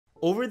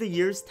Over the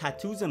years,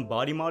 tattoos and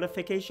body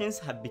modifications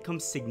have become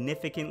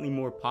significantly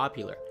more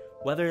popular,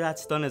 whether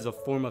that's done as a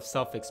form of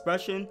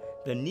self-expression,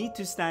 the need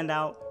to stand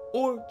out,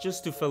 or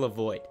just to fill a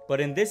void. But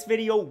in this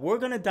video, we're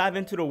gonna dive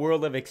into the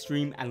world of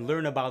extreme and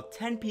learn about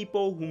 10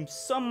 people whom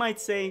some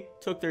might say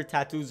took their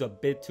tattoos a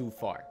bit too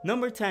far.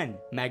 Number 10,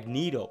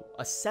 Magneto,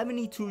 a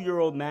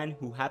 72-year-old man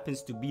who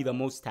happens to be the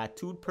most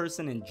tattooed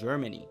person in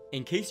Germany.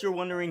 In case you're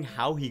wondering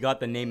how he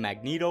got the name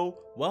Magneto,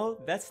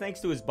 well, that's thanks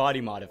to his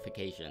body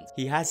modifications.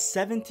 He has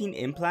 17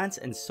 implants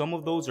and some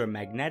of those are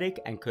magnetic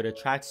and could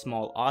attract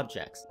small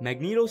objects.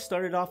 Magneto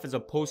started off as a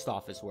post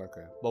office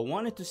worker, but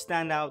wanted to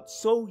stand out,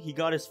 so he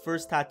got his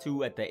first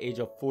tattoo at the age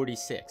of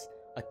 46.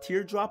 A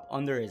teardrop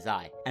under his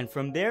eye, and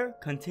from there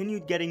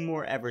continued getting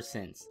more ever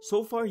since.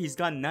 So far he's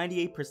got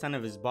 98%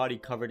 of his body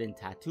covered in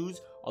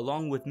tattoos,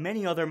 along with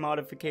many other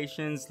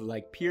modifications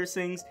like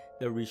piercings,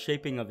 the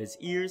reshaping of his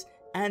ears,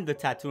 and the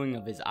tattooing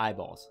of his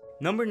eyeballs.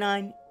 Number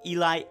 9,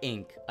 Eli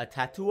Ink, a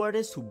tattoo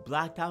artist who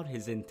blacked out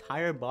his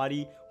entire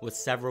body with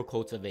several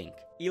coats of ink.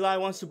 Eli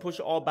wants to push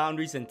all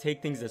boundaries and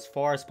take things as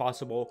far as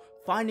possible,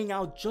 finding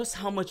out just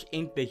how much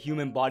ink the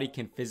human body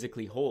can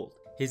physically hold.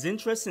 His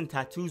interest in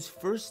tattoos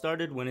first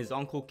started when his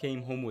uncle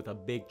came home with a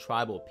big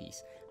tribal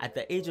piece. At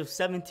the age of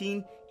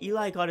 17,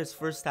 Eli got his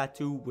first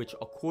tattoo, which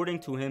according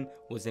to him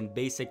was in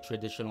basic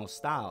traditional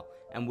style,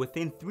 and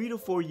within 3 to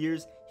 4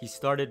 years, he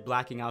started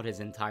blacking out his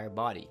entire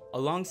body.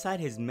 Alongside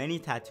his many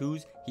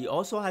tattoos, he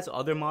also has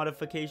other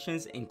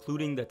modifications,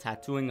 including the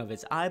tattooing of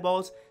his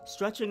eyeballs,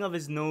 stretching of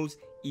his nose,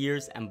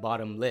 ears, and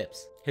bottom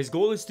lips. His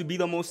goal is to be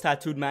the most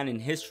tattooed man in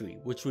history,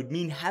 which would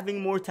mean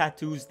having more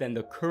tattoos than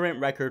the current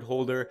record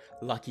holder,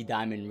 Lucky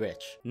Diamond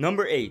Rich.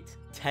 Number 8,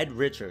 Ted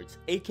Richards,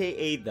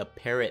 aka the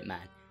Parrot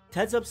Man.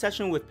 Ted's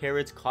obsession with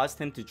parrots caused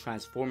him to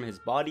transform his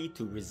body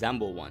to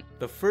resemble one.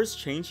 The first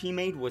change he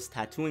made was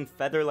tattooing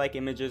feather-like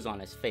images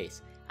on his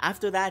face.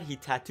 After that, he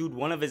tattooed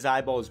one of his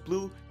eyeballs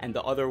blue and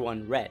the other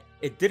one red.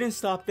 It didn't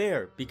stop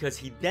there, because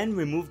he then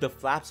removed the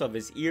flaps of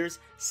his ears,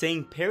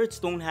 saying parrots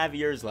don't have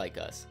ears like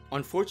us.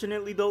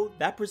 Unfortunately though,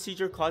 that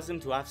procedure caused him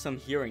to have some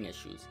hearing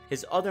issues.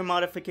 His other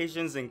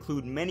modifications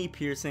include many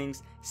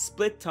piercings,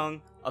 split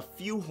tongue, a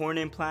few horn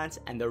implants,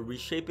 and the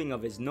reshaping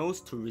of his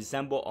nose to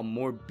resemble a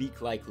more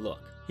beak-like look.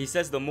 He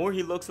says the more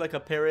he looks like a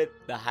parrot,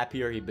 the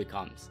happier he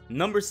becomes.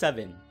 Number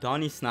 7,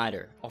 Donnie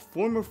Snider, a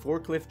former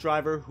forklift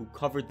driver who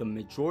covered the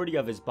majority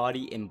of his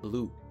body in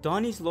blue.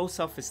 Donnie's low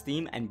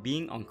self-esteem and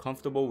being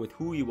uncomfortable with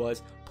who he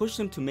was pushed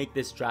him to make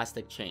this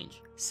drastic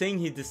change, saying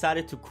he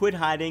decided to quit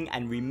hiding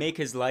and remake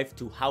his life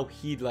to how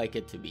he'd like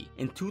it to be.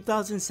 In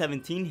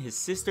 2017, his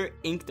sister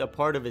inked a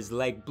part of his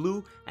leg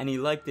blue and he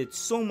liked it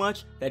so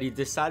much that he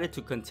decided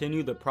to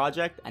continue the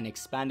project and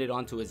expand it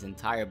onto his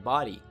entire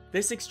body.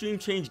 This extreme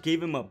change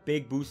gave him a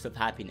big boost of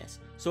happiness,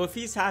 so if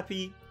he's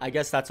happy, I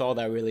guess that's all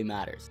that really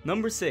matters.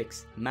 Number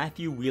 6,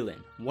 Mathew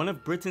Whelan, one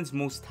of Britain's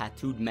most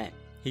tattooed men.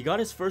 He got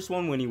his first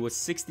one when he was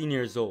 16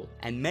 years old,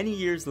 and many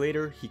years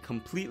later, he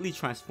completely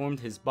transformed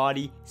his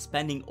body,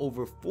 spending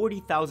over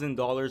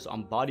 $40,000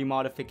 on body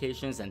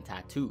modifications and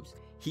tattoos.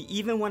 He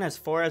even went as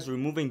far as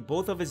removing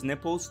both of his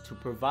nipples to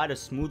provide a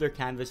smoother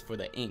canvas for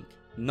the ink.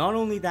 Not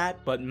only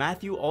that, but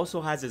Mathew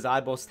also has his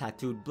eyeballs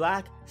tattooed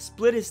black,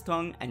 split his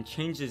tongue, and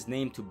changed his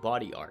name to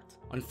Body Art.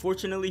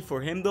 Unfortunately for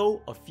him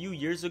though, a few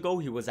years ago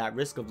he was at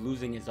risk of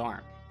losing his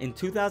arm. In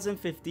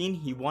 2015,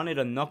 he wanted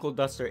a knuckle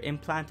duster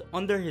implant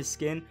under his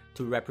skin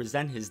to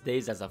represent his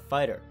days as a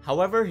fighter.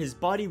 However, his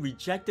body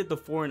rejected the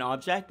foreign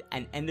object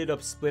and ended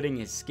up splitting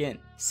his skin.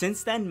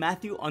 Since then,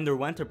 Mathew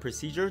underwent a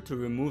procedure to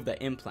remove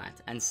the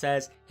implant and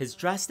says his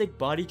drastic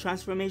body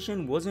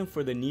transformation wasn't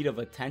for the need of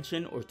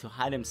attention or to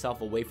hide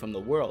himself away from the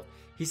world.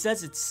 He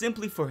says it's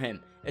simply for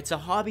him. It's a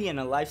hobby and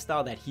a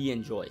lifestyle that he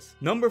enjoys.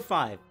 Number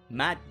 5,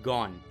 Matt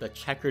Gone, the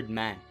Checkered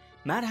Man.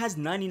 Matt has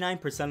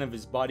 99% of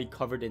his body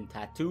covered in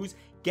tattoos,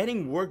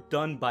 getting work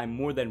done by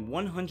more than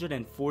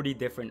 140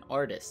 different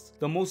artists.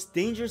 The most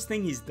dangerous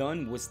thing he's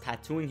done was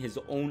tattooing his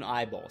own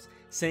eyeballs,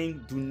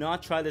 saying do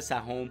not try this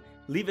at home,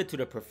 leave it to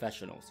the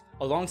professionals.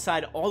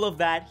 Alongside all of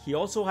that, he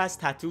also has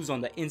tattoos on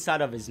the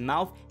inside of his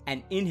mouth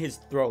and in his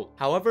throat.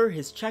 However,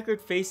 his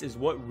checkered face is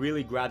what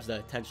really grabs the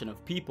attention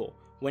of people.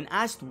 When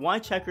asked why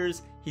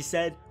checkers, he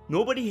said,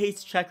 "Nobody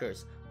hates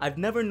checkers. I've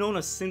never known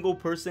a single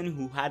person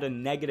who had a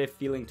negative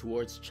feeling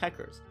towards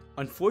checkers."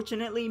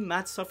 Unfortunately,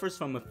 Matt suffers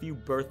from a few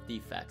birth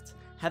defects,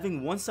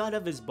 having one side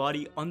of his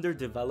body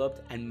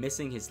underdeveloped and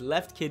missing his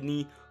left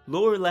kidney,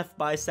 lower left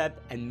bicep,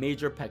 and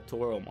major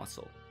pectoral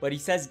muscle. But he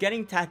says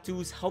getting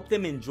tattoos helped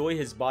him enjoy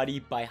his body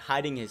by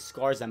hiding his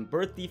scars and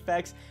birth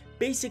defects,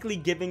 basically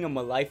giving him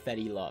a life that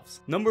he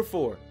loves. Number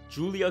 4,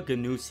 Julia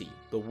Gnuse,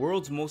 the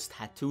world's most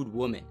tattooed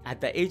woman.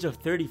 At the age of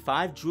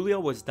 35, Julia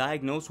was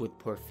diagnosed with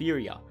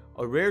porphyria,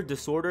 a rare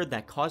disorder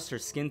that caused her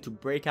skin to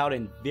break out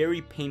in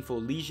very painful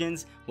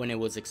lesions when it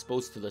was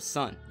exposed to the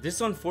sun.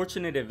 This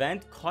unfortunate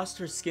event caused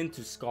her skin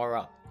to scar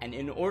up, and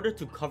in order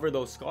to cover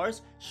those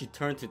scars, she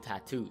turned to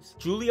tattoos.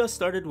 Julia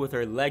started with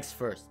her legs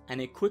first,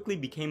 and it quickly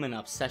became an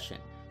obsession.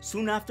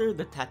 Soon after,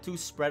 the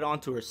tattoos spread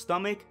onto her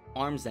stomach,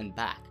 arms, and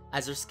back.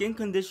 As her skin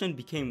condition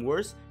became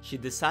worse, she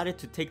decided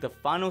to take the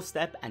final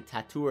step and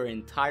tattoo her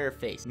entire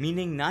face,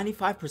 meaning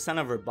 95%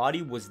 of her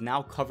body was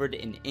now covered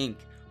in ink,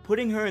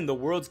 putting her in the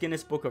World's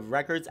Guinness Book of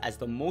Records as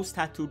the most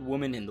tattooed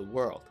woman in the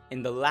world.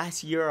 In the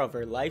last year of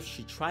her life,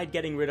 she tried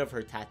getting rid of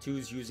her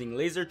tattoos using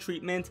laser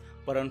treatment,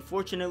 but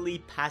unfortunately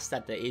passed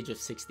at the age of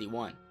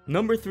 61.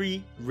 Number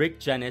 3. Rick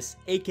Gennis,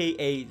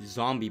 aka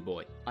Zombie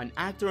Boy, an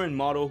actor and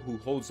model who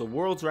holds the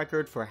world's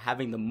record for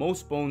having the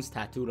most bones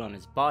tattooed on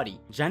his body.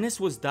 Gennis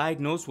was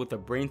diagnosed with a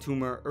brain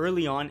tumor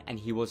early on, and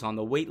he was on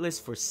the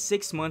waitlist for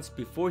 6 months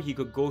before he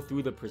could go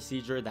through the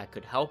procedure that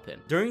could help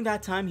him. During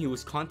that time, he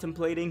was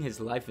contemplating his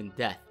life and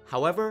death.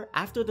 However,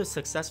 after the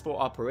successful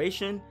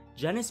operation,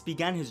 Gennis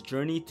began his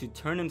journey to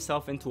turn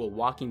himself into a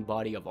walking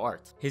body of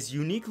art. His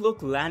unique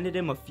look landed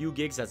him a few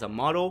gigs as a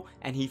model,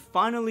 and he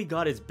finally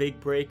got his big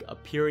break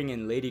appearing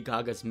in Lady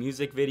Gaga's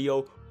music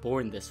video,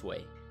 Born This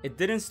Way. It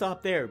didn't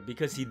stop there,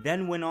 because he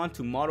then went on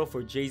to model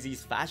for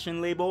Jay-Z's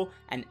fashion label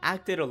and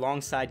acted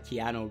alongside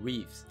Keanu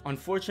Reeves.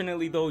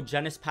 Unfortunately though,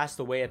 Gennis passed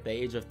away at the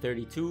age of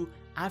 32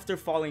 after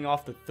falling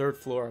off the 3rd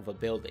floor of a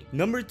building.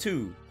 Number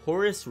 2.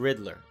 Horace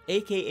Riddler,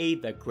 aka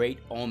the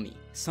Great Olmi.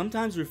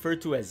 Sometimes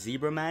referred to as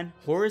Zebra Man,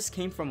 Horace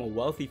came from a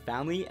wealthy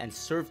family and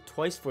served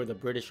twice for the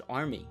British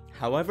Army.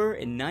 However,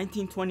 in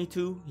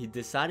 1922, he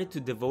decided to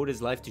devote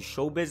his life to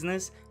show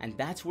business, and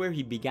that's where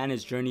he began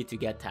his journey to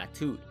get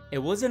tattooed. It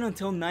wasn't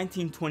until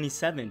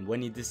 1927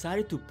 when he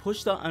decided to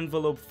push the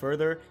envelope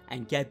further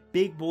and get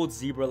big bold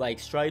zebra-like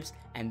stripes,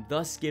 and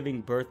thus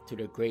giving birth to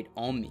the Great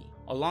Olmi.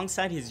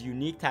 Alongside his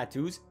unique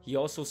tattoos, he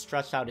also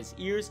stretched out his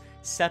ears,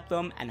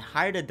 septum, and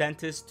hired a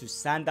dentist to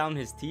sand down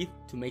his teeth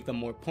to make them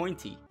more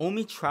pointy.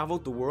 Olmi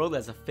traveled the world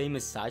as a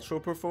famous sideshow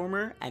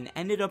performer and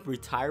ended up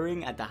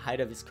retiring at the height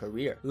of his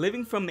career.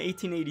 Living from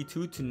 1882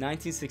 to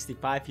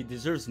 1965, he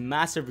deserves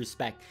massive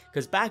respect,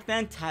 because back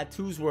then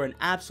tattoos were an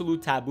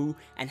absolute taboo,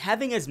 and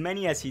having as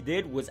many as he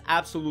did was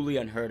absolutely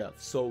unheard of,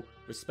 so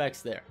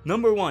respects there.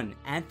 Number 1.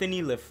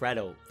 Anthony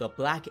Lefreddo, the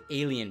Black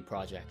Alien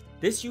Project.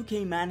 This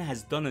UK man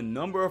has done a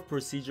number of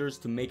procedures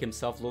to make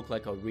himself look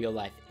like a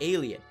real-life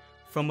alien.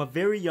 From a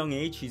very young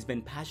age, he's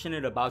been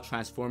passionate about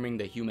transforming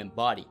the human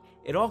body.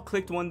 It all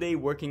clicked one day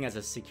working as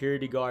a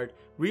security guard,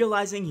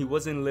 realizing he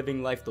wasn't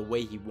living life the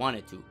way he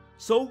wanted to.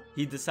 So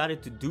he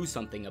decided to do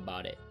something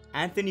about it.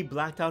 Anthony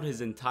blacked out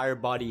his entire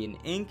body in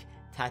ink,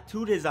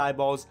 tattooed his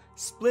eyeballs,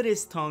 split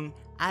his tongue,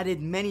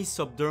 added many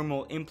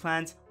subdermal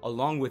implants,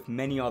 along with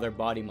many other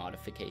body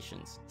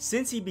modifications.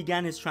 Since he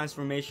began his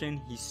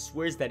transformation, he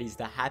swears that he's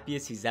the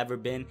happiest he's ever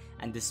been,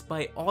 and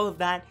despite all of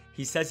that,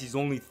 he says he's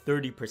only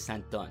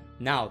 30% done.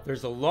 Now,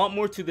 there's a lot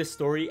more to this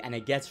story, and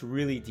it gets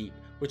really deep,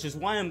 which is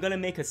why I'm gonna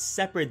make a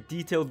separate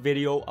detailed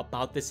video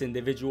about this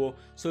individual.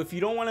 So if you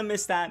don't wanna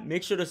miss that,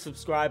 make sure to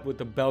subscribe with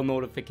the bell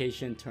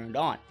notification turned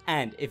on.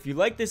 And if you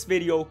like this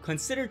video,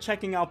 consider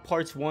checking out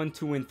parts 1,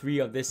 2, and 3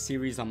 of this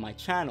series on my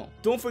channel.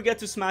 Don't forget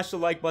to smash the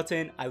like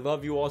button. I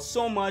love you all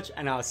so much,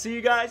 and I'll see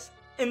you guys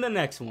in the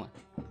next one.